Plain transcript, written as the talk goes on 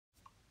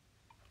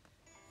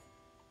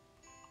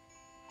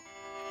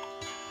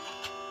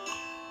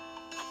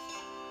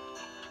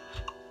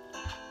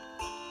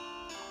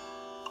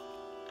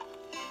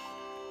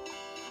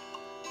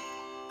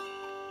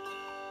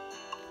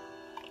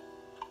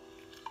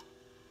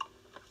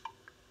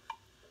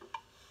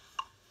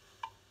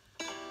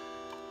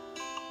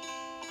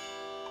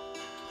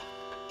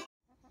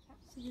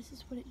this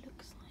is what it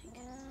looks like.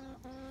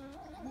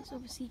 And it's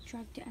obviously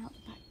dragged it out the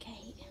back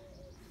gate.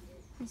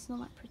 And it's not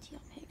that pretty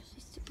up here because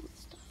we still all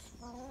the stuff.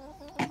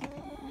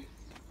 Yeah.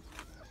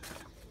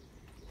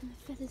 And the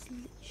feathers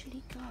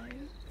literally go.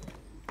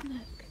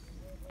 Look.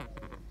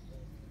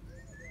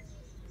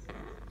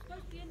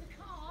 Supposed to be in the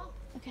car.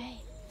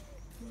 Okay,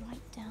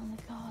 right down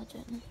the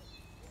garden.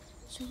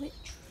 So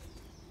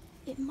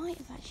it might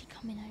have actually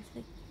come in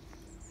over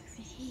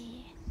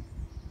here.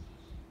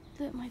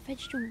 Look, my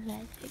vegetable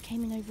bed, it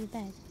came in over the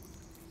bed.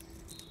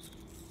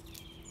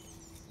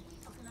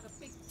 I can have a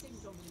big thing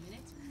dog in a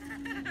minute.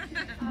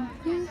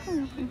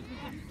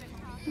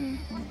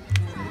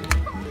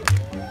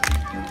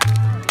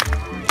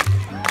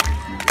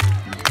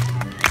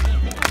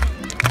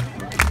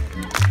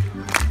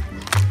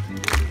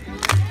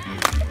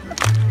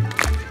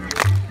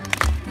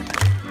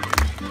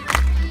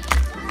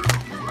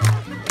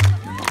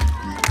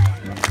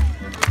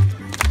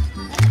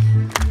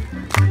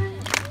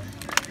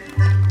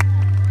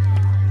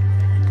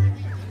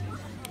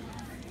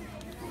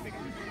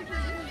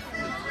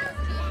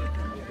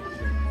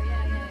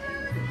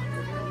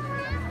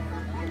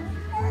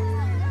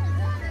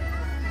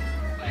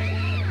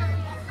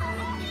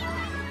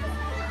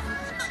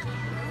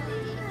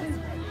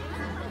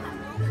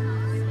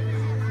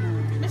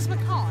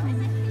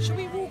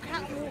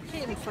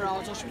 For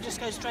ours, or should we just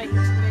go straight into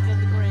the middle of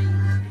the green?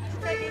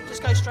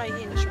 Just go straight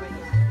in, shall we?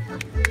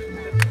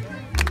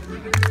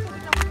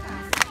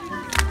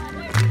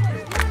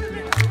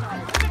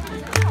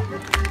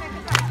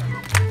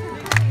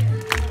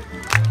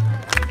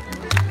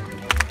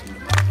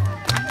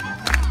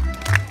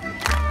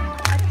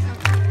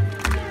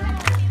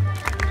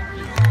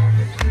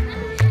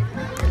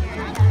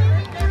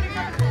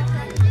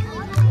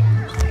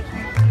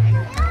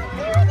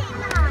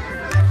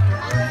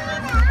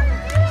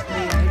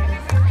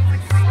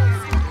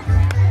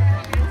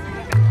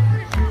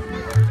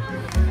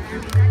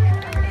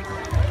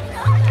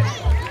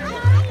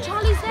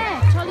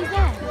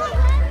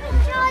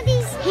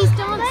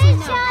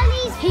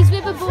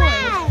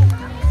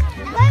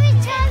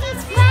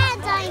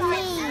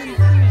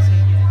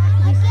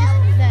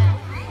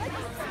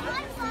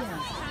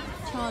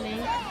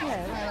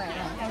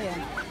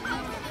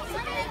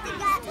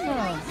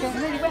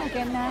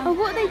 Oh,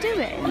 what are they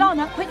doing?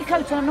 Lana, put your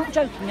coat on, I'm not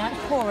joking now, it's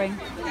pouring.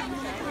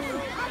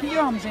 Put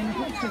your arms in,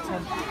 put your coat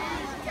on.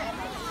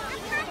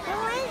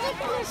 When is it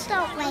going to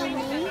stop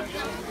raining?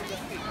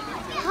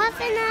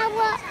 Half an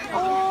hour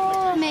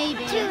or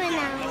maybe 2 an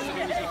hour?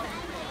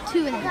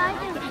 2 an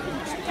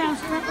hour. Sit down,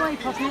 sit that way,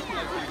 Poppy.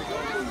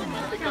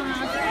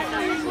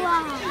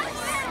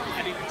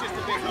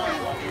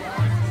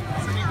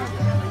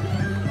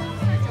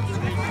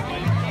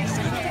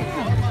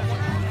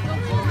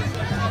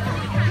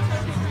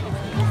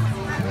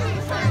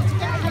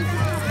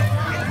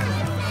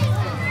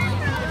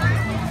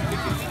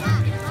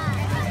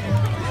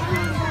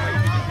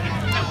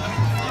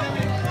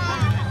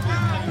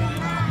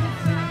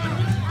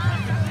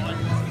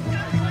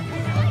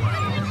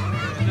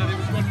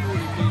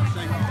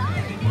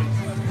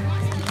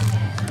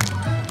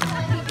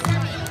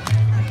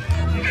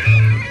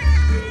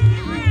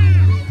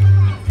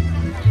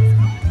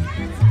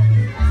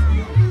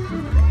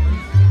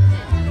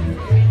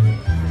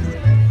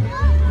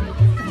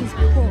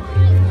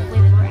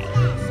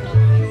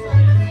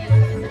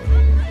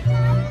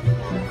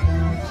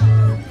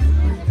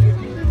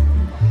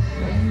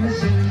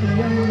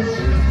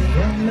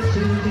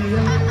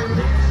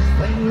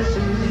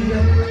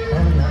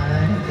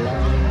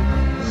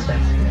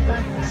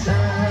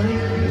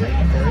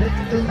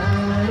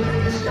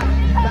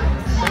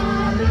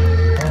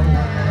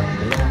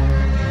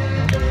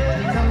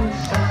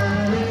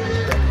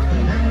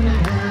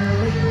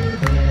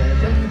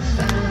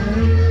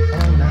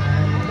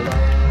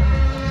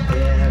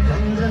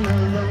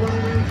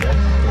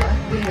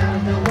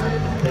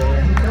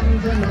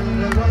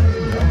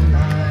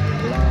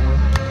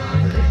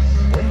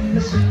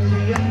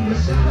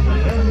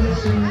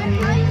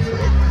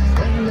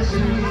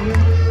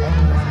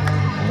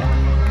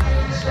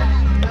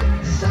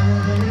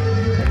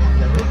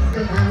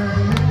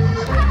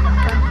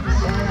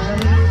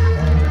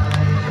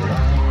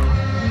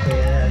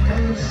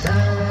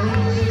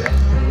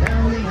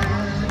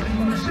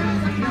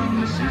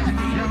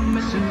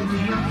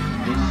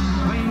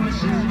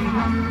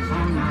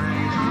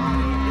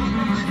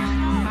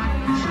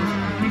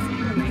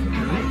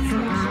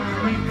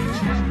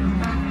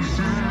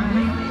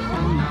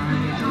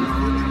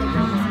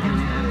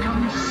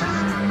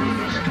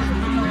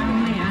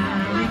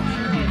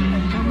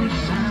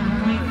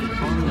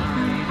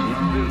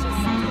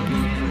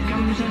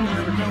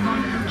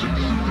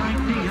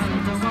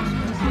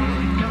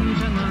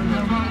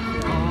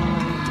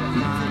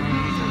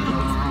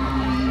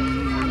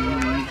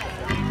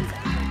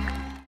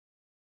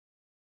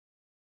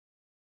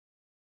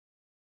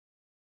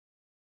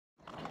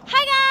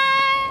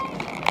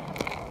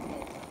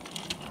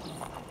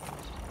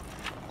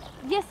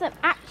 Yes, I'm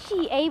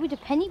actually able to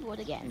pennyboard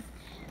again.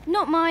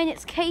 Not mine,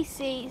 it's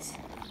Casey's.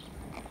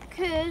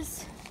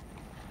 Because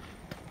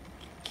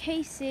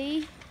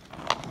Casey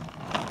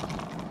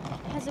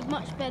has a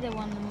much better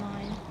one than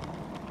mine.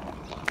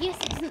 Yes,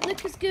 it doesn't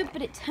look as good,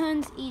 but it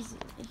turns easily.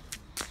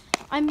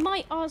 I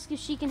might ask if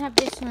she can have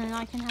this one and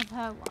I can have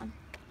her one.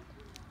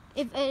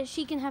 If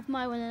she can have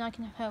my one and I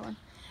can have her one.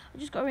 I've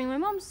just got to ring my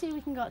mum to see if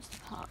we can go out to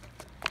the park.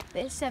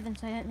 But it's 7,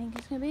 so I don't think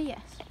it's going to be a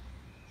yes.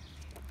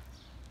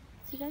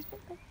 See you guys,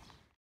 bye.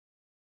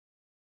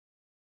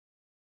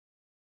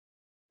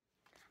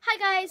 Hi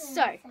guys,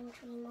 so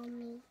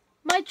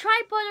my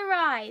tripod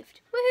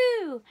arrived.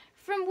 Woohoo!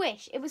 From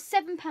Wish. It was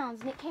 £7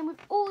 and it came with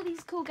all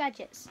these cool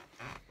gadgets.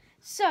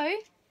 So,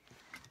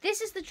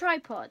 this is the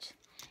tripod.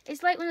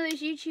 It's like one of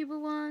those YouTuber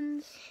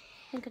ones.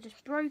 I think I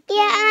just broke it.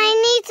 Yeah, and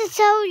I need to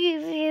tell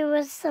you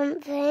viewers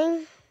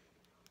something.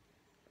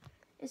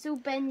 It's all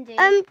bendy.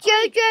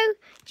 Jojo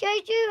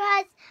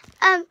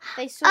has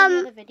They saw the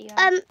other video.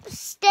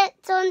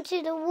 stepped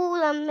onto the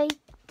wall and made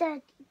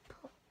Daddy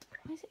pop.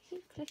 Why does it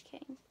keep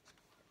clicking?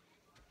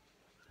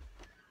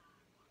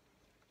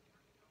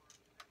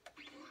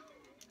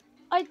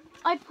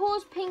 I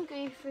paused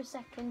Pingu for a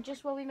second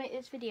just while we make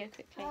this video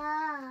quickly.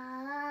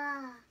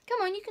 Come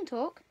on, you can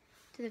talk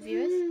to the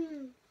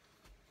viewers.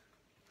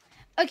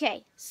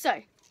 Okay,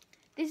 so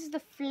this is the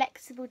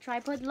flexible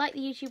tripod, like the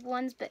YouTube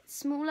ones, but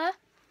smaller,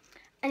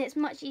 and it's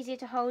much easier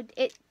to hold.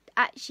 It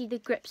actually, the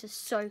grips are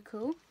so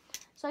cool.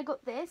 So I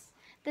got this.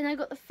 Then I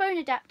got the phone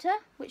adapter,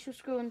 which will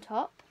screw on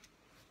top.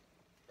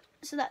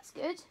 So that's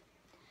good.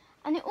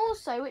 And it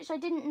also, which I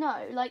didn't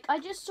know, like I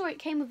just saw it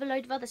came with a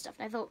load of other stuff,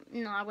 and I thought,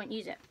 no, I won't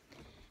use it.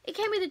 It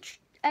came with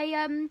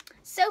a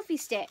selfie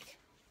stick.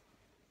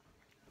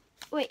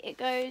 Wait, it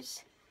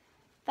goes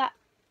that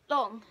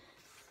long.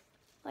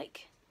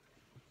 Like,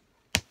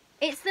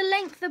 it's the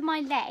length of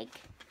my leg.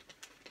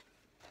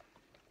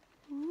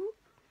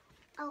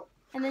 Oh,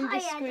 and then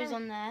this screws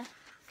on there.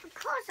 Of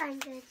course I'm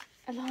good.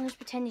 Alana's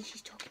pretending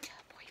she's talking to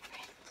her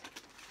boyfriend.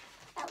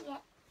 Oh, yeah.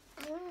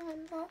 I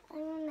remember.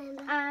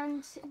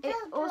 And it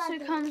also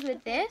comes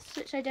with this,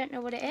 which I don't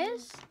know what it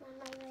is.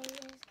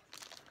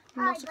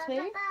 Not a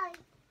clue.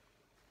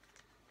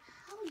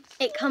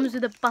 It comes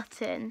with a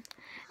button,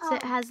 so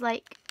it has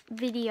like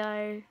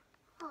video.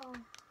 Oh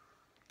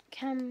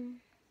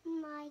Cam.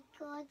 my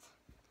God.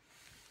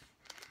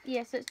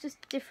 Yeah, so it's just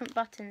different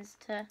buttons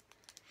to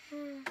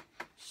Sean.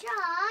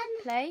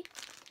 play.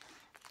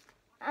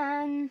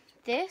 And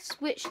this,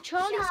 which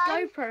Charlie's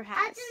Sean, GoPro has,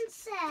 Adam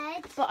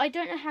said but I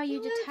don't know how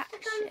you'd he wants attach to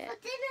come it. for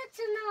dinner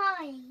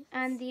tonight.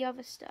 And the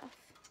other stuff.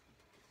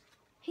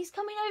 He's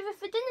coming over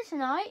for dinner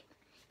tonight.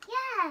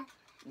 Yeah.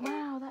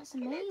 Wow, that's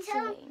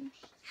amazing.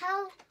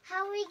 How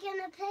are we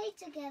gonna play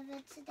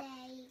together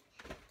today?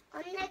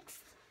 On next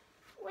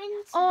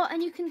winter. Oh,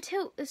 and you can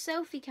tilt the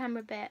selfie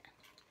camera bit.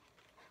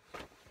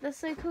 That's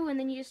so cool. And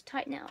then you just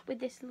tighten it up with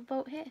this little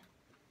bolt here.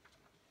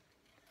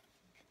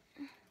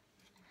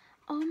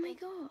 Oh my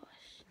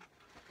gosh.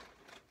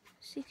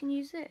 So you can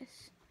use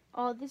this.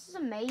 Oh, this is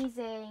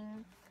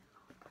amazing.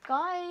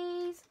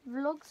 Guys,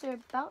 vlogs are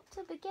about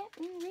to be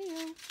getting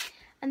real.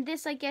 And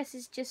this, I guess,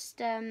 is just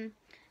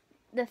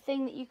the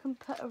thing that you can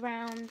put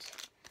around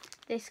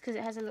this, because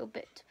it has a little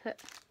bit to put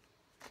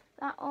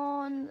that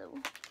on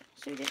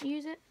so you don't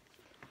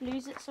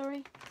lose it,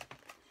 sorry.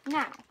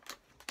 Now,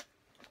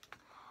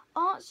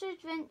 Arts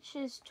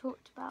Adventures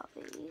talked about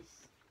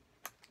these.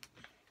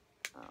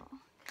 Oh,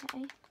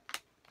 okay.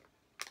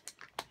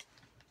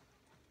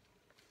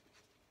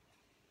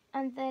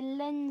 And their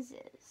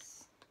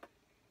lenses.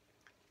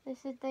 They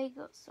said they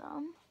got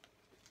some.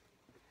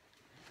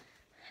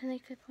 And they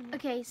clip on.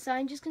 Okay, so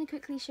I'm just going to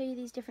quickly show you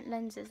these different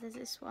lenses. There's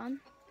this one.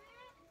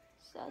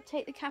 So I'll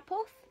take the cap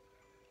off.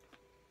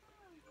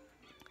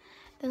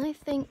 Then I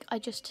think I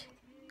just...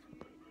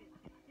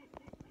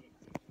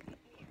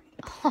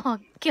 Oh,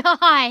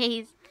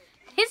 guys!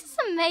 This is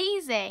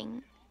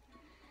amazing!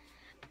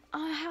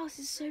 Our house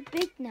is so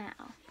big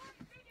now.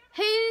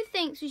 Who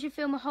thinks we should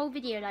film a whole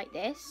video like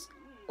this?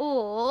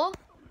 Or...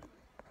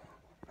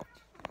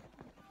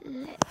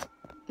 let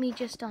me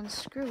just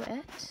unscrew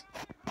it.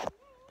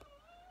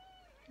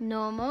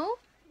 Normal.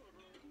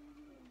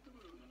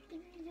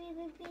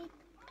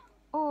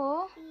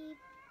 Or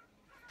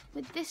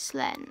with this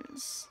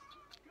lens.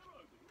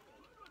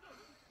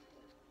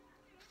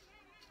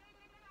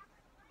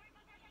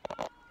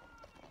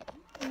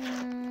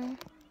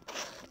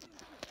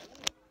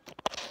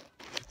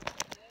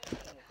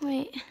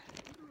 Wait.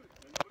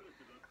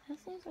 That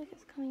seems like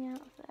it's coming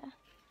out of there.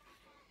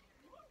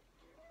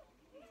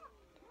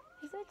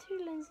 Is there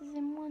two lenses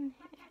in one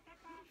here?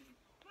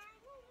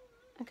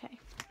 Okay.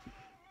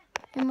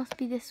 It must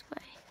be this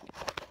way.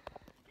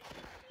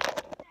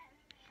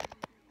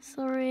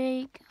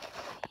 Sorry,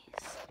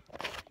 guys.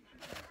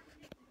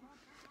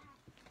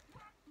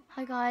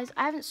 Hi, guys.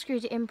 I haven't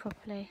screwed it in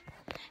properly.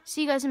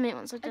 See you guys in a minute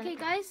once I've done it.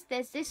 Okay, guys.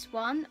 There's this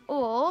one.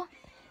 Or,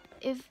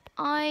 if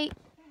I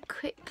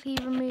quickly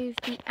remove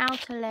the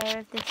outer layer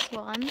of this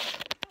one,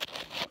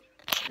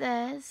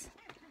 there's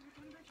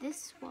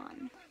this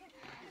one.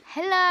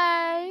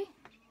 Hello.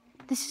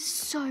 This is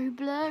so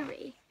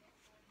blurry.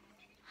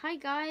 Hi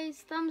guys,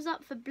 thumbs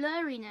up for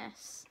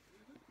blurriness.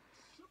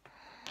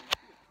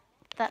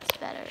 That's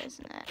better,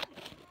 isn't it?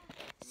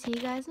 See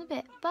you guys in a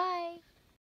bit. Bye.